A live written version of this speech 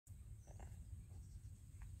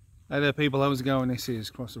Hey there people, how's it going? This is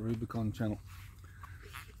Cross the Rubicon channel.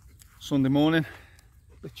 Sunday morning,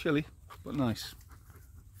 a bit chilly but nice.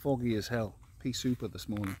 Foggy as hell, pea super this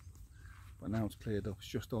morning, but now it's cleared up. It's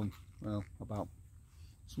just on, well, about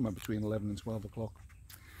somewhere between 11 and 12 o'clock.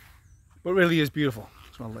 But really is beautiful,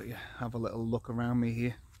 so I'll let you have a little look around me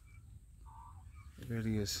here. It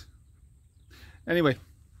really is. Anyway,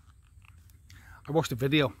 I watched a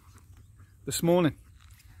video this morning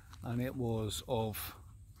and it was of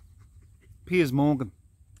Piers Morgan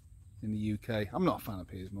in the UK. I'm not a fan of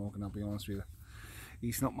Piers Morgan, I'll be honest with you.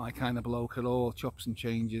 He's not my kind of bloke at all. Chops and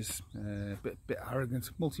changes, bit arrogant,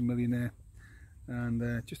 multi-millionaire,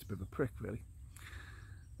 and just a bit of a prick really.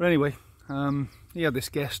 But anyway, he had this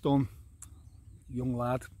guest on, young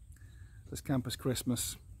lad, this campus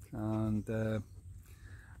Christmas, and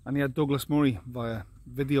he had Douglas Murray via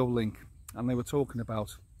video link, and they were talking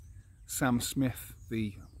about Sam Smith,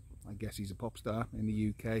 I guess he's a pop star in the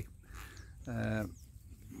UK.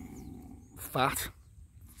 Fat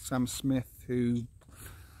Sam Smith, whose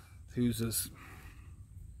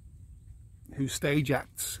stage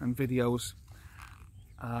acts and videos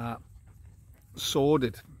are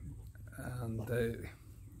sordid, and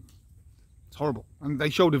it's horrible. And they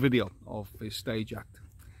showed a video of his stage act,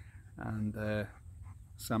 and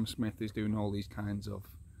Sam Smith is doing all these kinds of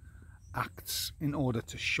acts in order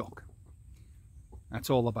to shock. It's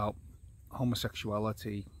all about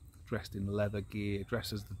homosexuality, dressed in leather gear,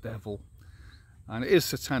 dressed as the devil, and it is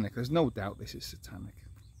satanic. There's no doubt this is satanic.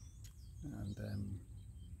 And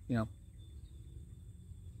you know,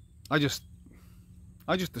 I just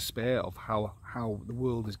despair of how the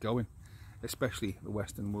world is going, especially the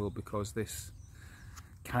Western world, because this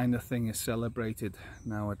kind of thing is celebrated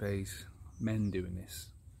nowadays. Men doing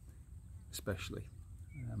this, especially.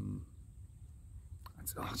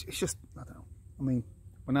 It's just, I don't know. I mean,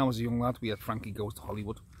 when I was a young lad, we had Frankie Goes to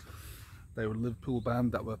Hollywood. They were a Liverpool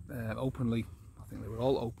band that were openly, I think they were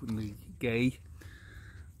all openly gay.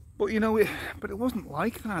 But you know, it wasn't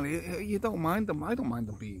like that. You don't mind them. I don't mind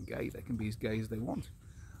them being gay. They can be as gay as they want.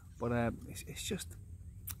 But it's just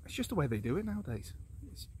the way they do it nowadays.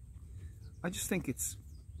 I just think it's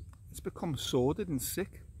become sordid and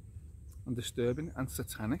sick and disturbing and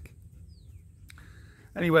satanic.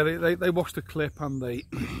 Anyway, they watched the clip, and they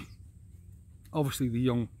obviously the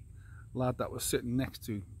young lad that was sitting next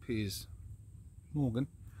to Piers Morgan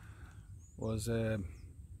was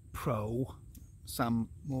pro Sam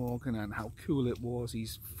Morgan and how cool it was.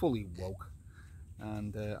 He's fully woke,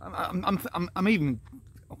 and I'm even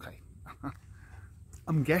okay.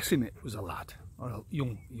 I'm guessing it was a lad or a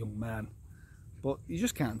young man, but you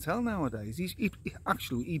just can't tell nowadays.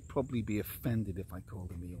 He'd probably be offended if I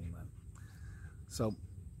called him a young man, so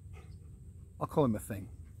I'll call him a thing.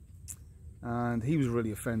 And he was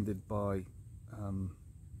really offended by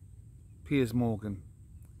Piers Morgan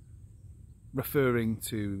referring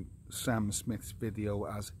to Sam Smith's video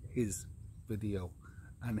as his video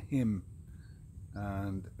and him,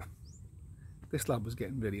 and this lad was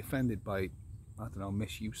getting really offended by, I don't know,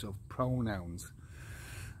 misuse of pronouns.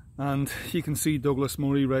 And you can see Douglas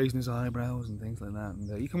Murray raising his eyebrows and things like that,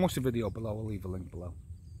 and you can watch the video below. I'll leave a link below.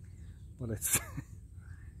 But it's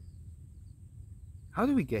how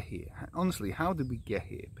did we get here? Honestly, how did we get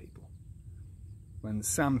here, people? When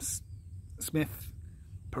Sam Smith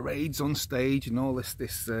parades on stage and all this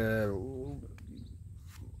I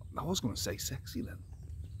was going to say sexy then.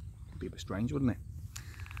 It'd be a bit strange, wouldn't it?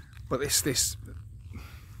 But this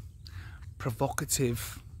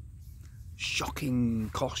provocative, shocking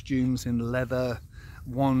costumes in leather,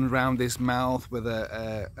 one round his mouth with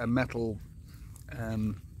a metal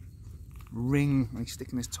ring, and he's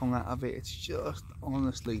sticking his tongue out of it. It's just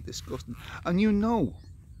honestly disgusting. And you know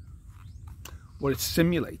what it's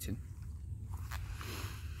simulating.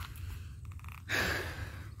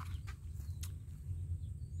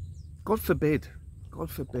 God forbid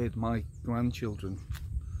my grandchildren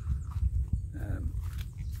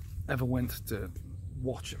ever went to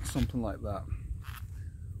watch something like that.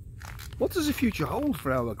 What does the future hold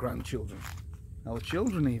for our grandchildren, our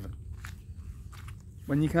children even,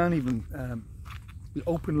 when you can't even be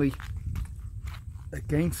openly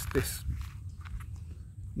against this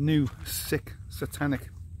new sick satanic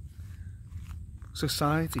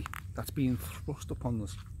society that's being thrust upon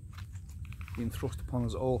us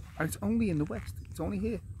all? And it's only in the West. It's only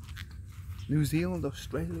here. New Zealand,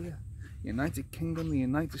 Australia, United Kingdom, the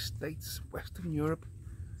United States, Western Europe.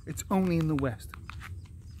 It's only in the West.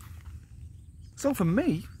 So for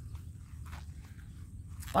me,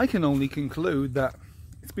 I can only conclude that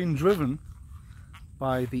it's been driven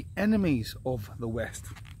by the enemies of the West.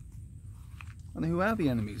 And who are the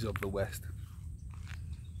enemies of the West?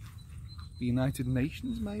 the United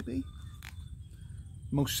Nations, maybe.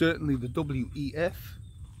 Most certainly the WEF,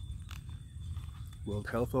 World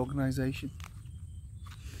Health Organization.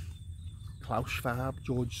 Klaus Schwab,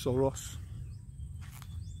 George Soros,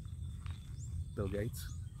 Bill Gates.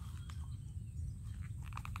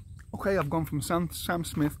 Okay, I've gone from Sam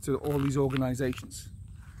Smith to all these organisations,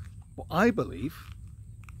 but I believe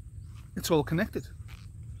it's all connected.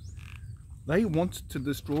 They want to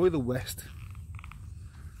destroy the West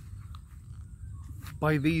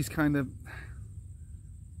by these kind of,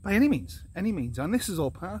 by any means, and this is all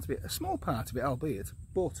part of it, a small part of it albeit,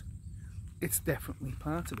 but it's definitely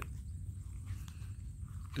part of it.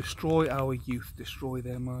 Destroy our youth, destroy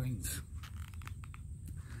their minds.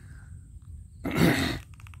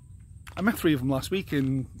 I met 3 of them last week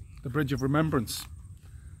in the Bridge of Remembrance,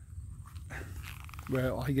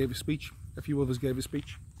 where I gave a speech, a few others gave a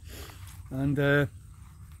speech, and it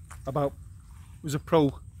was a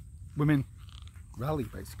pro-women rally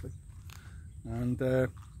basically, and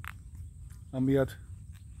we had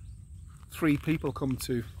 3 people come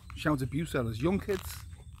to shout abuse at us, young kids.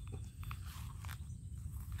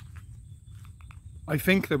 I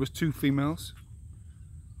think there was 2 females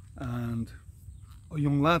and a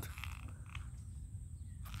young lad,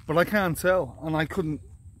 but I can't tell, and I couldn't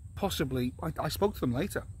possibly, I spoke to them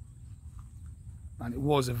later, and it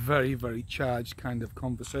was a very, very charged kind of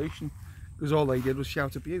conversation, because all they did was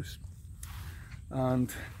shout abuse.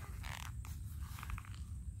 And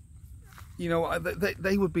you know,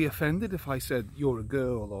 they would be offended if I said you're a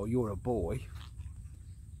girl or you're a boy,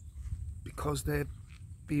 because they're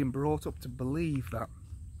being brought up to believe that,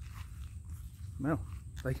 well,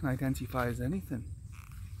 they can identify as anything.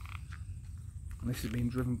 And this is being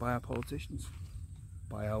driven by our politicians,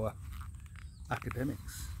 by our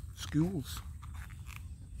academics, schools,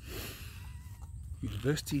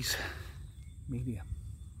 universities, media,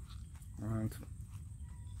 and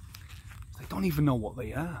they don't even know what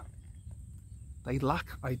they are. They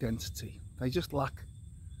lack identity. They just lack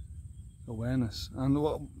awareness.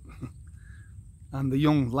 And the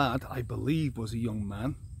young lad, I believe, was a young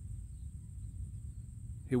man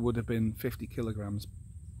who would have been 50 kilograms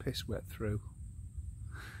piss wet through.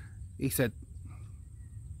 He said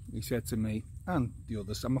to me, and the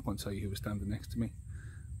others, I'm not going to tell you who was standing next to me,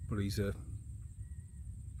 but he's a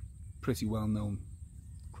pretty well-known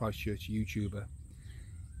Christchurch YouTuber,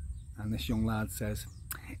 and this young lad says,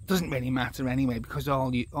 it doesn't really matter anyway, because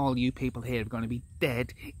all you people here are going to be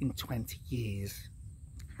dead in 20 years.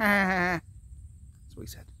 That's what he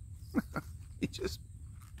said. He just,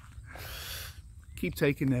 keep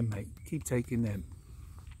taking them, mate, keep taking them,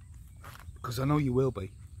 because I know you will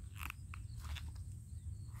be.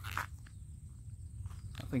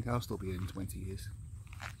 I think I'll still be here in 20 years.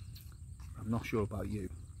 I'm not sure about you.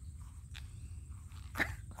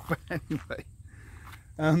 But anyway,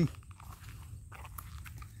 it's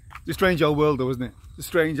a strange old world though, isn't it? It's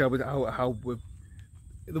strange how the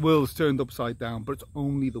world is turned upside down, but it's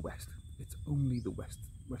only the West. It's only the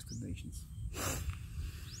Western nations.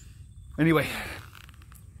 Anyway,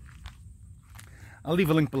 I'll leave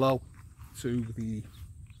a link below to the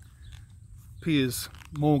Piers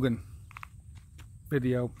Morgan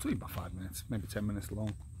video. It's only about 5 minutes, maybe 10 minutes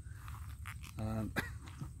long.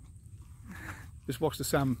 Just watch the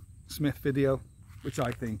Sam Smith video, which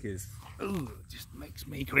I think is, just makes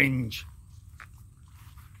me cringe.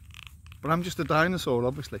 But I'm just a dinosaur,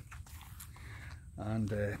 obviously,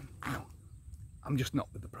 and no, I'm just not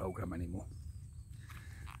with the programme anymore.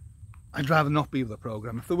 I'd rather not be with the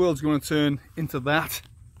programme. If the world's going to turn into that,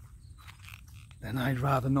 then I'd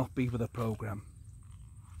rather not be with the programme.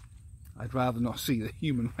 I'd rather not see the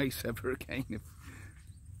human race ever again.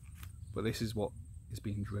 But this is what is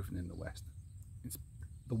being driven in the West.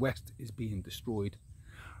 The West is being destroyed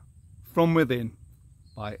from within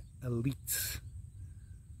by elites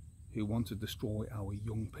who want to destroy our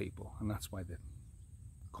young people, and that's why they're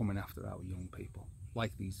coming after our young people.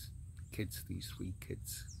 Like these kids, these 3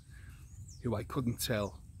 kids, who I couldn't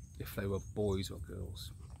tell if they were boys or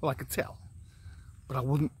girls. Well, I could tell, but I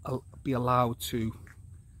wouldn't be allowed to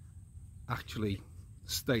actually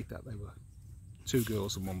state that they were 2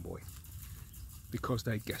 girls and 1 boy, because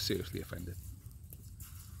they'd get seriously offended.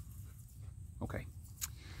 Okay.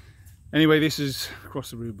 Anyway, this is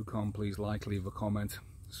Across the Rubicon. Please like, leave a comment,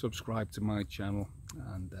 subscribe to my channel,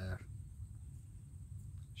 and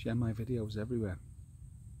share my videos everywhere.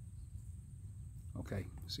 Okay,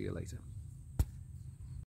 see you later.